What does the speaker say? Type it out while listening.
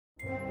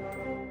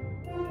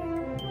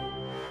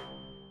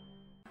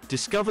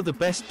Discover the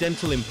best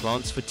dental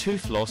implants for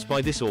tooth loss by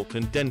this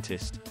Auckland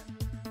dentist.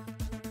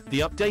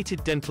 The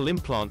updated dental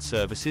implant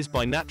services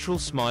by Natural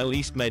Smile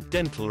EastMed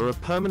Dental are a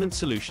permanent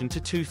solution to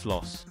tooth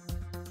loss.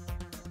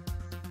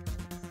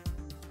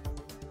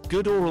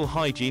 Good oral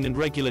hygiene and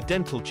regular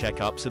dental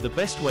checkups are the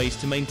best ways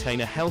to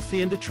maintain a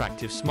healthy and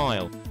attractive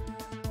smile.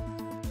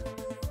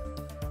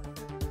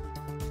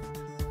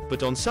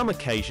 But on some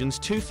occasions,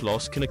 tooth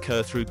loss can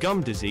occur through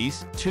gum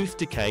disease, tooth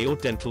decay, or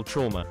dental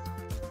trauma.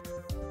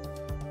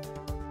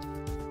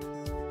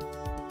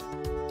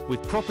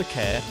 With proper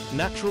care,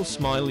 Natural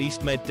Smile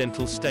EastMed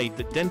Dental state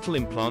that dental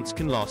implants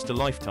can last a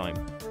lifetime.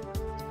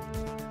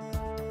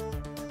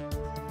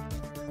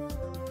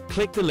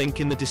 Click the link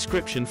in the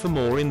description for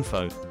more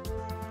info.